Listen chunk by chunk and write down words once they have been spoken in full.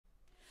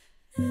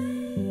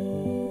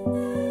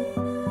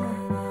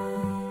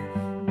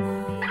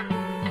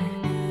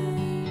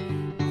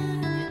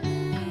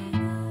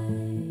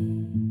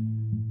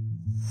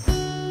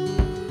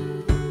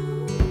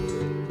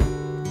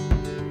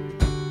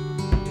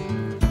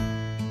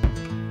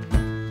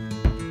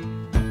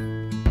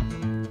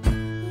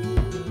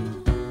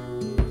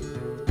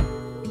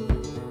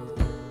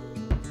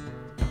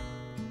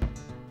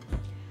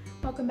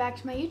back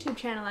to my YouTube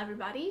channel,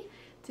 everybody.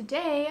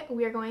 Today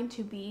we are going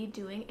to be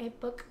doing a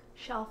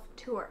bookshelf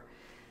tour.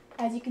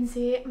 As you can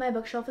see, my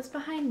bookshelf is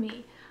behind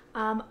me.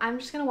 I'm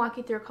just going to walk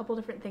you through a couple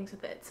different things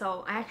with it.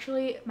 So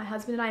my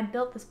husband and I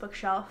built this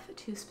bookshelf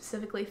to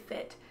specifically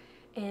fit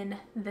in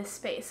this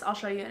space. I'll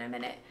show you in a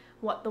minute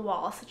what the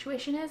wall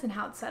situation is and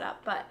how it's set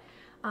up. But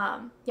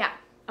yeah,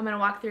 I'm going to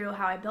walk through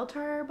how I built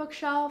our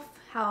bookshelf,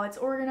 how it's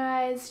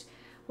organized,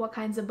 what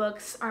kinds of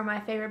books are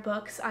my favorite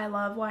books. I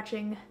love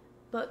watching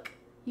book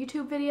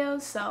YouTube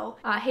videos, so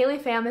Haley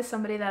Pham is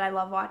somebody that I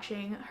love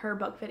watching her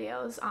book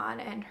videos on,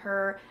 and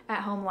her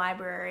at-home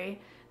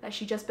library that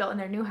she just built in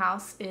their new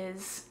house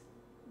is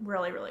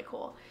really, really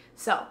cool.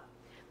 So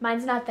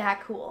mine's not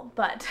that cool,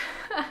 but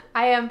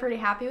I am pretty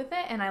happy with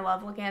it, and I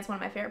love looking at it. It's one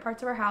of my favorite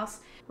parts of our house.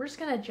 We're just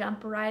gonna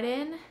jump right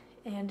in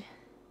and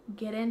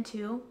get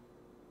into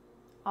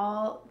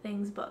all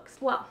things books.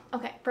 Well,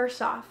 okay,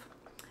 first off,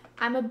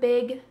 I'm a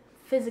big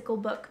physical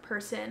book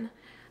person.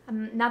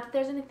 Not that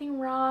there's anything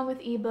wrong with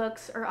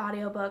ebooks or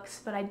audiobooks,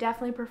 but I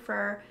definitely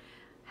prefer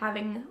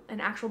having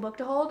an actual book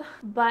to hold.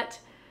 But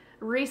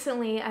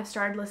recently I've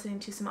started listening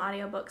to some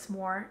audiobooks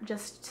more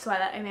just so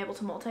that I'm able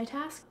to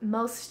multitask.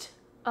 Most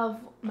of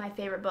my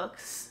favorite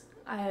books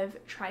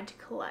I've tried to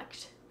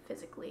collect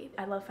physically.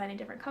 I love finding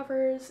different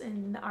covers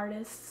and the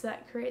artists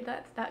that create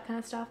that kind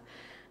of stuff.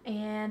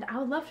 And I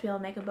would love to be able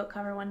to make a book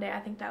cover one day. I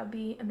think that would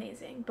be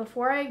amazing.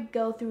 Before I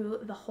go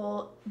through the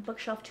whole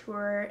bookshelf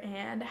tour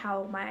and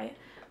how my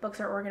books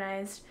are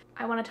organized,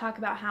 I want to talk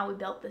about how we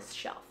built this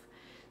shelf.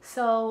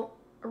 So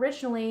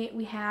originally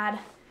we had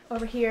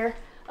over here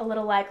a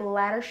little like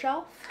ladder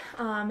shelf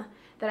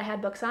that I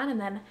had books on, and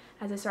then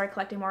as I started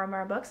collecting more and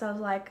more books, I was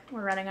like,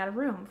 we're running out of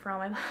room for all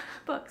my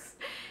books.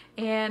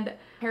 And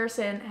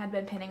Harrison had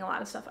been pinning a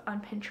lot of stuff on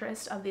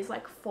Pinterest of these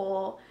like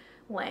full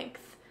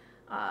length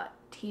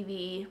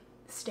TV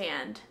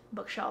stand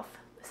bookshelf,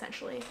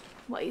 essentially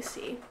what you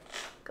see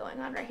going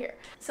on right here.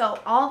 So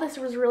all this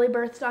was really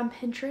birthed on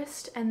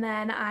Pinterest, and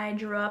then I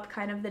drew up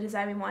kind of the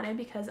design we wanted,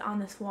 because on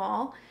this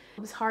wall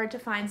it was hard to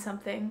find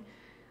something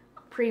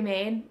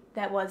pre-made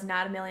that was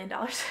not $1 million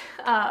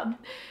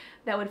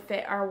that would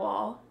fit our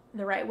wall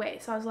the right way.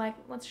 So I was like,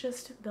 let's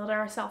just build it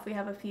ourselves. We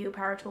have a few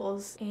power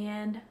tools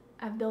and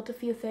I've built a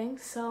few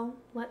things, so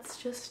let's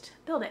just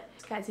build it.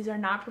 Guys, these are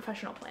not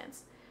professional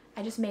plans.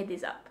 I just made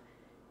these up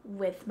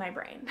with my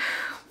brain,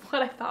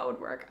 what I thought would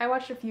work. I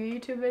watched a few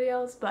YouTube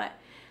videos, but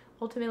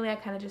ultimately I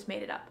kind of just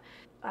made it up.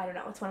 I don't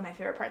know, it's one of my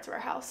favorite parts of our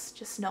house,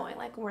 just knowing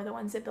like we're the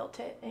ones that built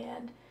it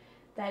and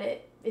that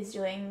it is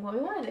doing what we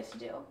wanted it to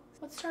do.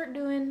 Let's start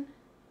doing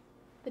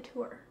the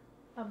tour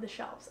of the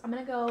shelves. I'm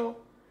gonna go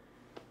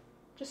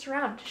just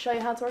around to show you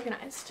how it's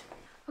organized.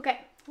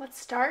 Okay, let's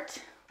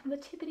start on the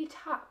tippity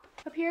top.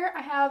 Up here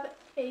I have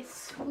a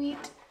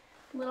sweet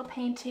little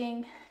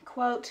painting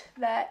quote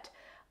that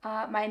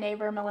my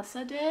neighbor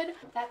Melissa did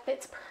that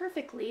fits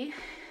perfectly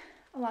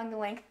along the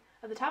length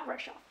of the top of our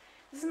shelf.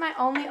 This is my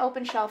only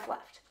open shelf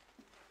left.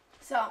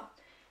 So,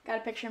 got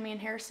a picture of me and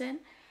Harrison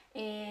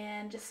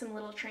and just some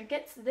little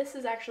trinkets. This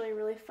is actually a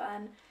really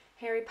fun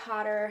Harry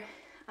Potter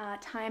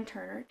time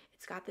turner.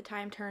 It's got the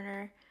time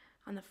turner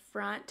on the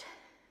front.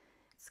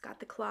 It's got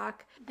the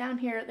clock. Down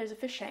here, there's a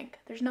fish tank.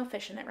 There's no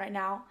fish in it right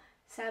now.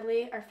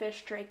 Sadly, our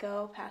fish,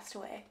 Draco, passed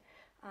away.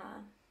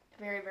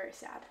 Very, very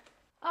sad.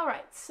 All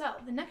right, so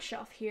the next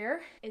shelf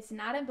here is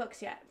not in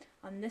books yet.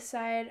 On this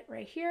side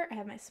right here, I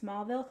have my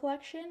Smallville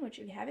collection, which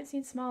if you haven't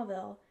seen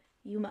Smallville,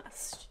 you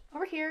must.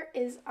 Over here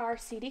is our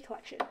CD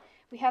collection.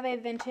 We have a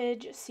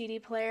vintage CD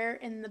player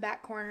in the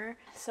back corner,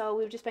 so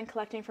we've just been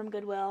collecting from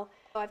Goodwill.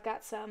 So I've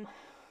got some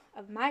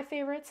of my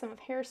favorites, some of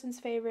Harrison's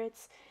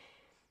favorites,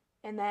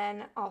 and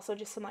then also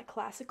just some like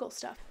classical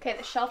stuff. Okay,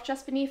 the shelf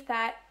just beneath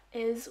that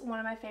is one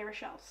of my favorite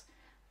shelves.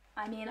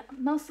 I mean,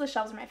 most of the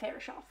shelves are my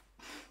favorite shelf.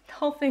 The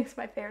whole thing's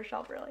my favorite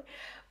shelf, really.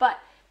 But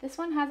this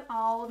one has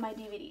all of my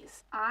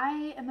DVDs.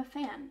 I am a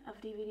fan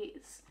of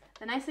DVDs.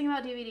 The nice thing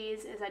about DVDs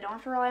is I don't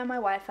have to rely on my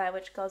Wi-Fi,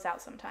 which goes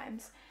out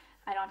sometimes.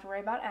 I don't have to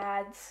worry about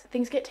ads.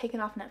 Things get taken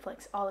off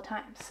Netflix all the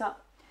time. So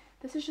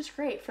this is just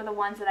great for the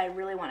ones that I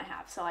really want to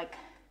have. So like,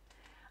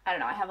 I don't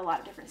know, I have a lot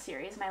of different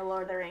series. My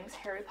Lord of the Rings,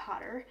 Harry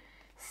Potter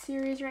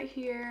series right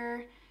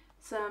here.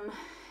 Some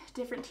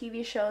different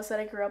TV shows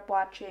that I grew up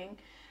watching.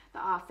 The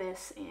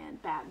Office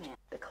and Batman.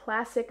 The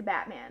classic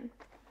Batman.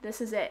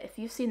 This is it. If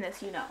you've seen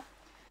this, you know.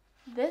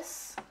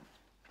 This,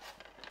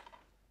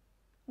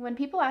 when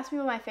people ask me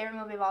what my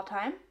favorite movie of all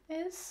time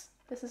is,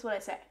 this is what I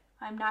say.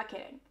 I'm not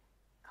kidding.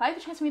 Clyde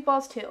the Chance of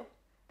Meatballs 2. The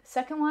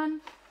second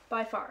one,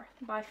 by far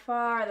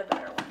the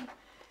better one.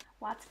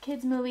 Lots of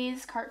kids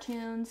movies,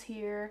 cartoons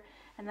here,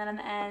 and then in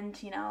the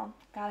end, you know,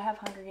 gotta have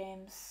Hunger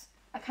Games.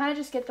 I kind of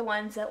just get the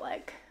ones that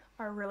like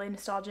are really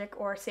nostalgic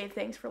or save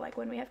things for like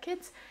when we have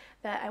kids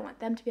that I want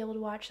them to be able to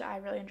watch, that I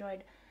really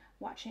enjoyed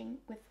watching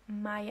with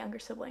my younger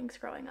siblings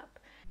growing up.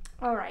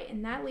 All right,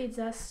 and that leads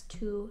us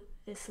to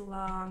this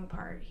long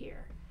part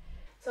here.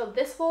 So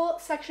this whole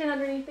section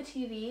underneath the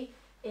TV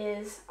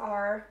is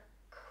our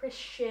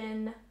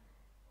Christian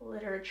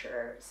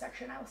literature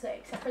section, I will say,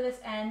 except for this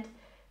end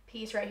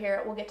piece right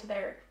here. We'll get to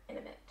there in a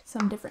minute.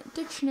 Some different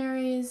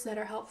dictionaries that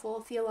are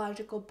helpful,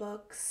 theological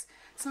books.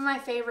 Some of my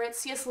favorites,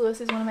 C.S.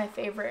 Lewis is one of my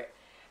favorite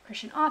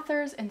Christian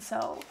authors, and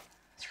so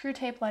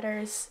Screwtape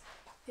Letters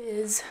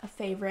is a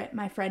favorite.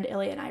 My friend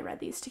Ilya and I read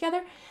these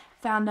together.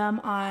 Found them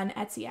on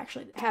Etsy,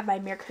 actually. I have my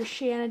Mere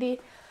Christianity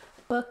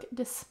book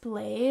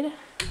displayed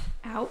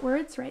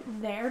outwards right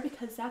there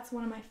because that's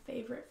one of my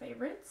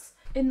favorites.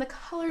 In the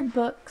colored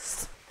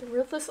books, The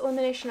Ruthless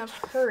Elimination of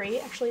Hurry,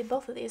 actually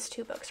both of these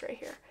two books right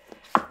here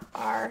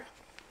are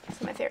some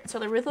of my favorites. So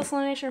The Ruthless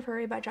Elimination of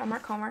Hurry by John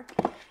Mark Comer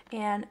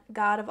and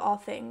God of All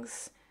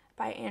Things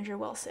by Andrew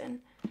Wilson.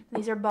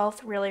 These are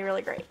both really,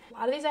 really great. A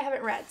lot of these I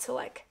haven't read, so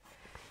like,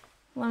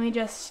 let me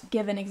just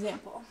give an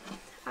example.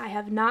 I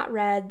have not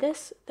read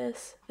this. Maybe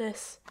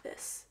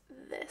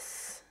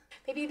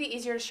it'd be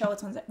easier to show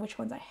which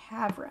ones I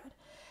have read.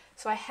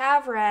 So I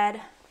have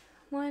read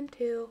 1,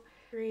 2,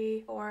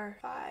 3, 4,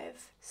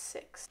 5,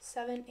 6,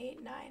 7,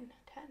 8, 9,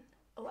 10,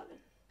 11.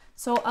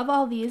 So of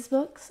all these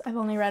books, I've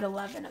only read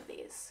 11 of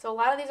these. So a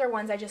lot of these are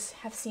ones I just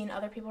have seen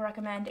other people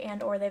recommend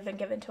and or they've been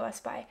given to us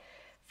by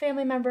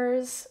family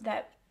members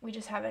that we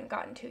just haven't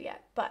gotten to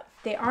yet. But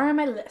they are on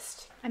my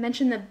list. I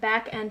mentioned the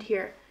back end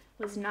here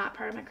was not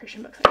part of my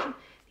Christian book section.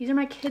 These are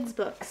my kids'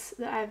 books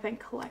that I've been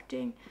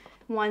collecting.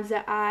 Ones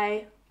that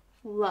I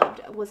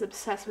loved, was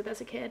obsessed with as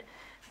a kid,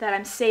 that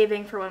I'm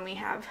saving for when we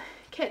have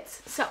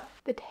kids. So,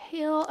 The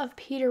Tale of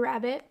Peter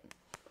Rabbit,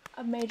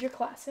 a major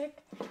classic.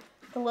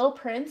 The Little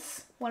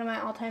Prince, one of my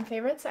all-time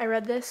favorites. I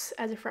read this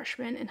as a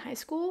freshman in high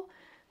school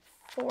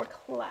for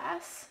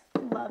class.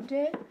 Loved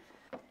it.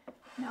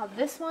 Now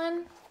this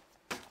one,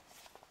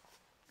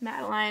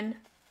 Madeline,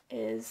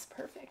 is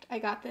perfect. I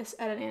got this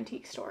at an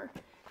antique store.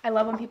 I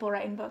love when people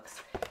write in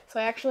books. So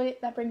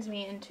that brings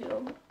me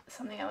into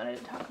something I wanted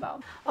to talk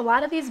about. A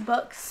lot of these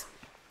books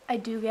I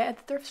do get at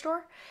the thrift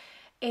store,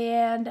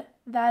 and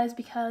that is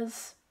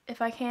because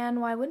if I can,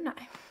 why wouldn't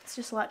I? It's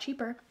just a lot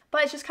cheaper.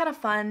 But it's just kind of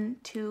fun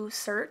to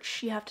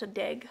search. You have to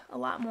dig a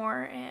lot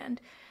more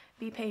and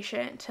be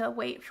patient to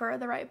wait for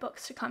the right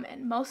books to come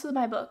in. Most of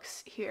my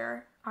books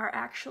here are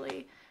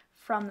actually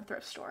from the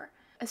thrift store,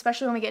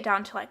 especially when we get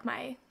down to like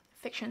my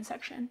fiction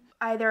section.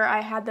 Either I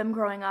had them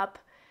growing up,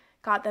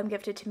 got them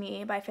gifted to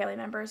me by family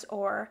members,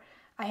 or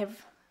I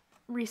have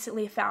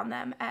recently found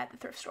them at the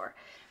thrift store.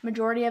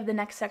 Majority of the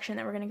next section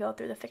that we're going to go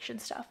through, the fiction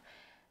stuff,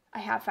 I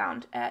have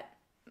found at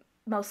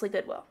mostly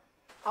Goodwill.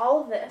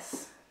 All of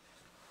this,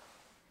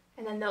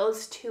 and then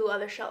those two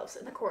other shelves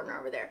in the corner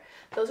over there,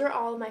 those are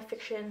all of my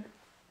fiction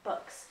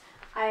books.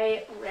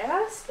 I ran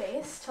out of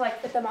space to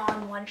like fit them all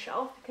on one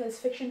shelf because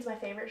fiction's my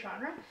favorite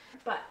genre,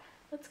 but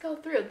let's go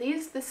through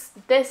these. This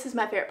is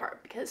my favorite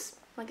part because,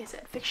 like I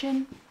said,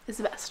 fiction is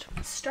the best.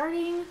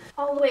 Starting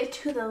all the way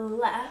to the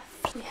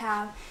left, we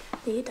have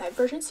the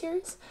Divergent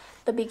series,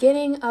 the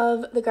beginning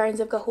of The Gardens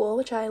of Ga'Hoole,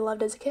 which I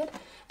loved as a kid,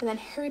 and then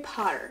Harry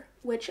Potter,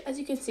 which, as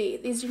you can see,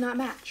 these do not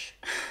match.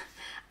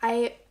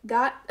 I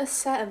got a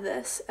set of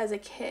this as a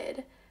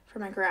kid for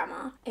my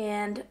grandma,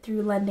 and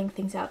through lending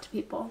things out to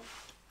people,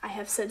 I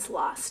have since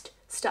lost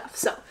stuff.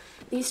 So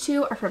these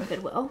two are from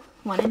Goodwill,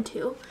 1 and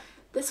 2.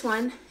 This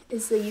one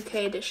is the UK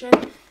edition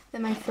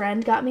that my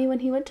friend got me when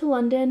he went to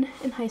London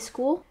in high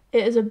school.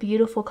 It is a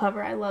beautiful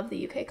cover. I love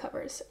the UK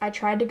covers. I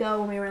tried to go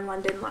when we were in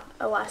London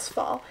last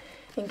fall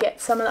and get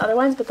some of the other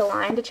ones, but the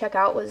line to check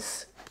out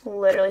was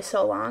literally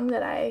so long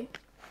that I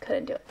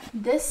couldn't do it.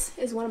 This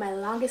is one of my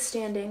longest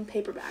standing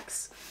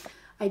paperbacks.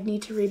 I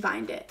need to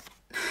rebind it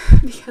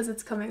because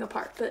it's coming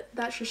apart, but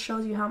that just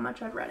shows you how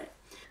much I've read it.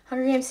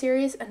 Hunger Games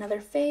series, another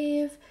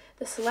fave,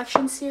 the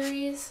Selection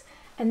series,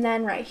 and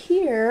then right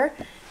here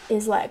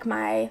is like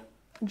my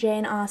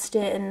Jane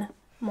Austen,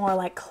 more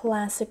like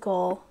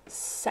classical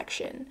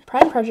section.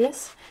 Pride and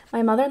Prejudice.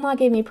 My mother-in-law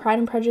gave me Pride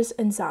and Prejudice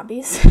and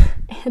Zombies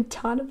and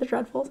Dawn of the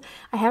Dreadfuls.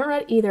 I haven't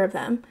read either of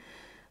them,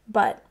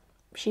 but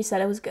she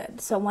said it was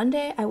good, so one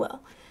day I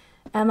will.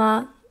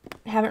 Emma,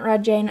 haven't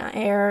read Jane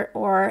Eyre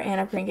or Anne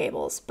of Green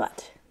Gables,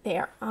 but they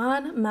are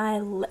on my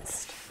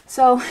list.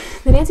 So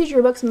the Nancy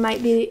Drew books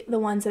might be the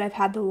ones that I've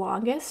had the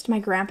longest. My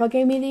grandpa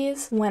gave me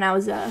these when I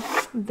was a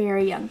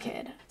very young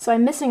kid. So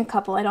I'm missing a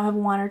couple. I don't have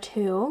 1 or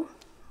 2,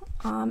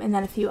 and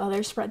then a few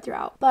others spread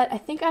throughout. But I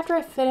think after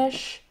I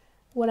finish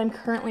what I'm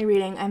currently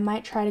reading, I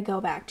might try to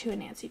go back to a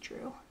Nancy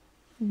Drew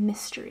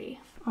mystery.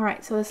 All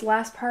right, so this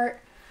last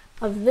part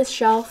of this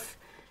shelf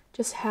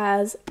just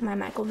has my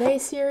Michael Vey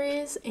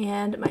series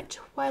and my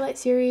Twilight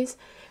series.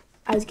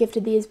 I was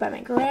gifted these by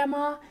my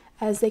grandma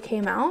as they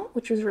came out,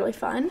 which was really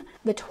fun.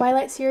 The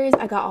Twilight series,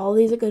 I got all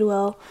these at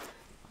Goodwill.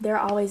 They're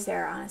always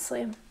there,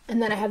 honestly.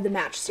 And then I have the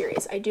Match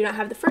series. I do not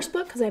have the first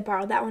book because I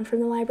borrowed that one from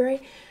the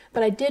library,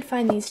 but I did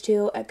find these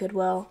two at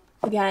Goodwill.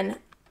 Again,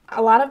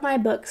 a lot of my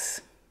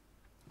books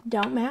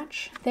don't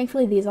match.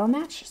 Thankfully, these all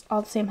match, just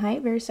all the same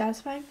height, very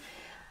satisfying.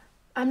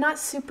 I'm not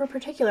super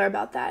particular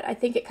about that. I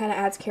think it kind of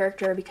adds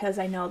character because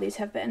I know these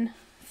have been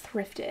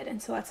thrifted, and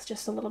so that's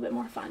just a little bit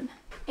more fun.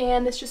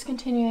 And it's just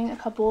continuing a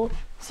couple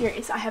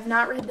series. I have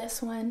not read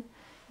this one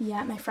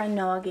yet. My friend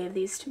Noah gave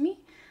these to me,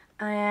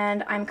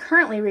 and I'm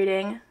currently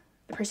reading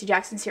the Percy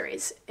Jackson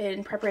series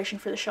in preparation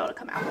for the show to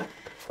come out.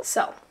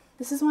 So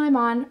this is what I'm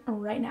on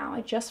right now.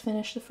 I just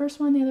finished the first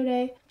one the other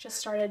day. Just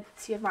started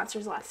Sea of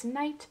Monsters last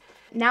night.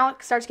 Now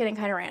it starts getting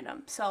kind of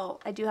random. So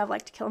I do have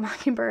like To Kill a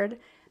Mockingbird,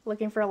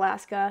 Looking for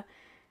Alaska,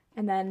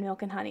 and then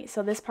Milk and Honey.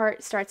 So this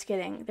part starts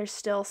getting, there's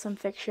still some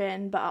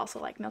fiction, but also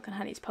like Milk and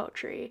Honey's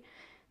poetry.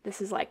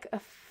 This is like a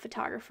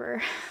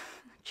photographer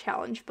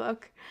challenge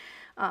book.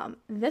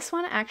 This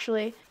one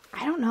actually,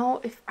 I don't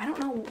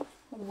know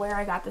where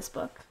I got this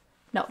book.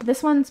 No,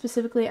 this one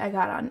specifically I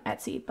got on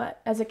Etsy,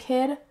 but as a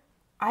kid,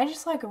 I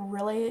just like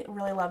really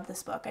loved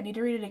this book. I need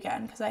to read it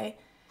again because I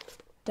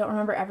don't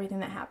remember everything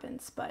that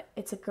happens, but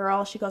it's a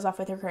girl, she goes off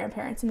with her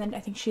grandparents, and then I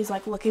think she's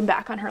like looking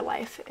back on her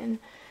life and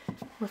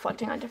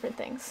reflecting on different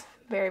things.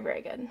 Very,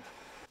 very good.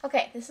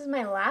 Okay, this is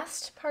my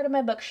last part of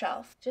my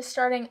bookshelf. Just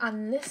starting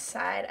on this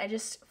side, I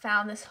just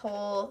found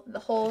the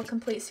whole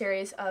complete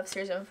series of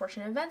Series of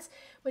Unfortunate Events,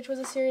 which was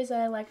a series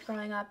that I liked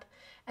growing up.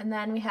 And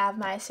then we have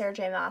my Sarah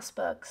J. Maas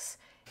books.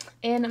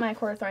 In my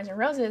Court of Thorns and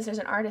Roses, there's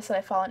an artist that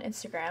I follow on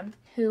Instagram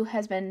who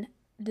has been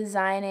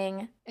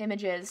designing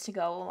images to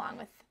go along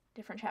with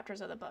different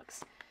chapters of the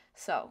books.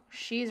 So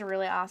she's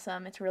really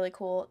awesome. It's really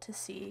cool to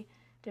see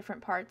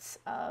different parts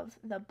of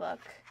the book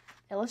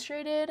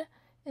illustrated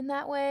in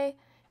that way.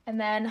 And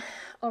then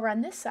over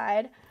on this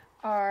side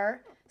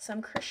are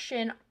some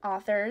Christian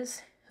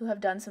authors who have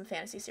done some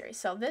fantasy series.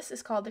 So this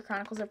is called The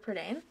Chronicles of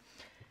Prydain,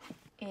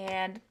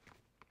 and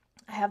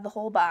I have the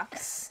whole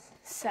box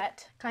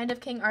set, kind of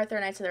King Arthur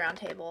Knights of the Round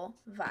Table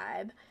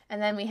vibe.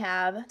 And then we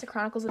have The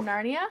Chronicles of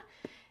Narnia,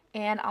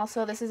 and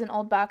also this is an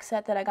old box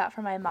set that I got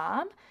from my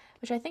mom,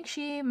 which I think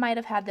she might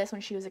have had this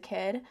when she was a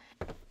kid.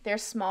 They're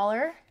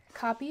smaller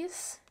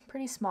copies,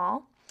 pretty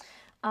small,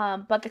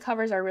 but the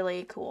covers are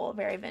really cool,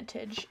 very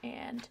vintage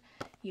and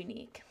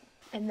unique.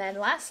 And then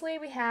lastly,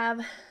 we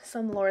have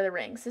some Lord of the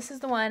Rings. This is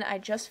the one I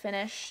just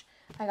finished.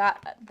 I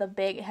got the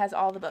big, it has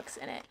all the books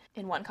in it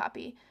in one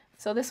copy.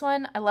 So this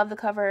one, I love the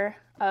cover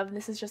of,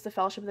 this is just the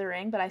Fellowship of the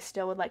Ring, but I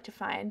still would like to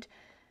find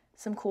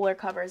some cooler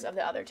covers of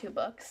the other two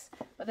books.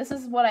 But this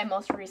is what I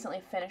most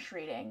recently finished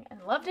reading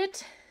and loved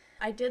it.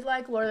 I did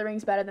like Lord of the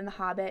Rings better than The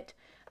Hobbit.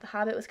 The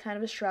Hobbit was kind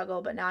of a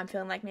struggle, but now I'm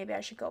feeling like maybe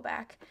I should go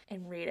back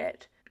and read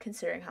it,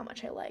 considering how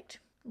much I liked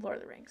Lord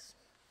of the Rings.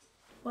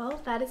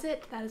 Well, that is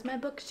it. That is my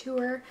book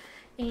tour,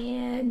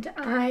 and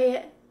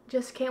I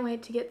just can't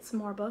wait to get some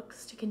more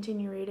books to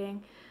continue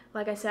reading.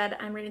 Like I said,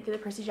 I'm reading through the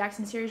Percy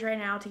Jackson series right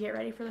now to get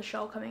ready for the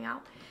show coming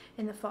out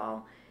in the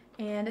fall,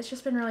 and it's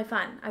just been really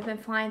fun. I've been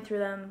flying through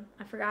them.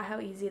 I forgot how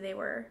easy they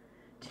were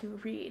to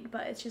read,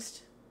 but it's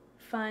just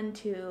fun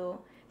to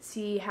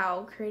see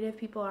how creative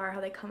people are, how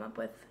they come up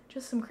with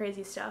just some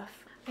crazy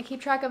stuff. I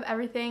keep track of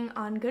everything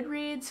on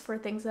Goodreads for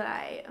things that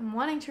I am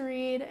wanting to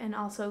read, and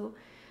also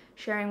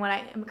sharing what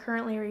I am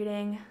currently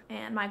reading.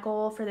 And my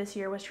goal for this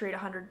year was to read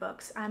 100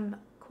 books. I'm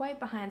quite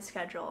behind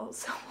schedule,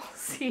 so we'll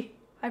see.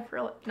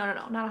 No,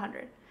 not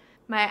 100.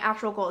 My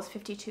actual goal is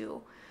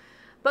 52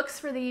 books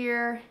for the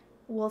year.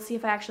 We'll see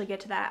if I actually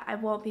get to that. I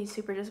won't be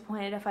super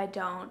disappointed if I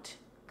don't,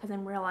 because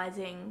I'm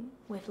realizing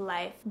with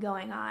life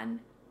going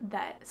on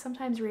that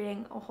sometimes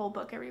reading a whole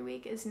book every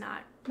week is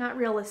not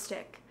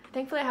realistic.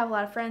 Thankfully, I have a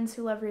lot of friends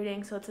who love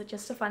reading, so it's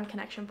just a fun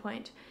connection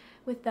point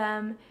with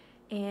them.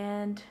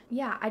 And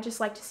yeah, I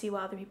just like to see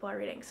what other people are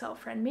reading. So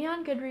friend me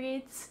on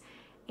Goodreads,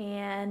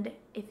 and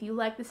if you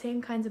like the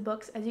same kinds of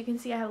books, as you can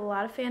see, I have a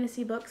lot of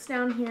fantasy books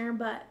down here,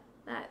 but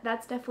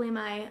that's definitely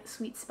my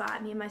sweet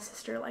spot. Me and my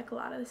sister like a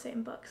lot of the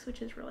same books,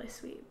 which is really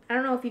sweet. I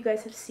don't know if you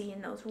guys have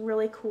seen those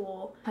really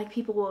cool, like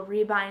people will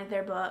rebind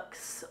their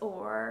books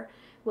or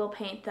will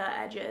paint the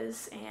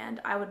edges, and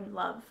I would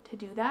love to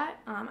do that.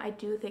 I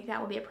do think that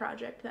will be a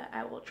project that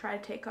I will try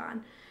to take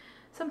on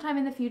sometime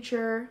in the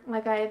future.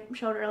 Like I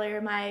showed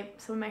earlier,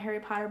 some of my Harry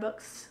Potter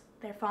books,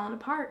 they're falling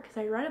apart because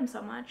I read them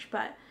so much,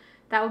 but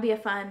that would be a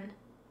fun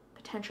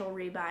potential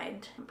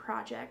rebind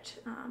project.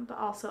 But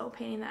also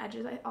painting the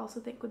edges I also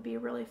think would be a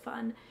really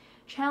fun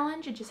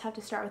challenge. You just have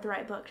to start with the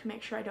right book to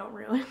make sure I don't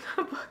ruin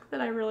a book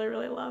that I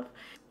really love.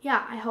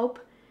 Yeah, I hope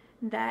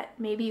that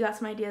maybe you got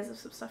some ideas of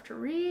some stuff to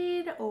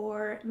read,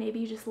 or maybe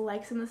you just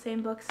like some of the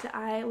same books that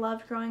I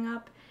loved growing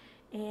up,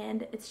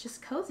 and it's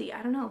just cozy.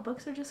 I don't know,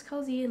 books are just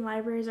cozy and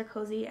libraries are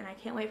cozy, and I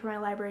can't wait for my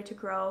library to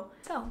grow.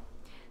 So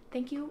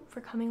thank you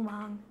for coming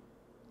along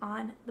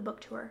on the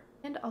book tour,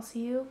 and I'll see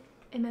you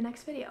in my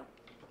next video.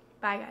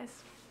 Bye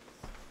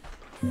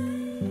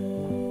guys.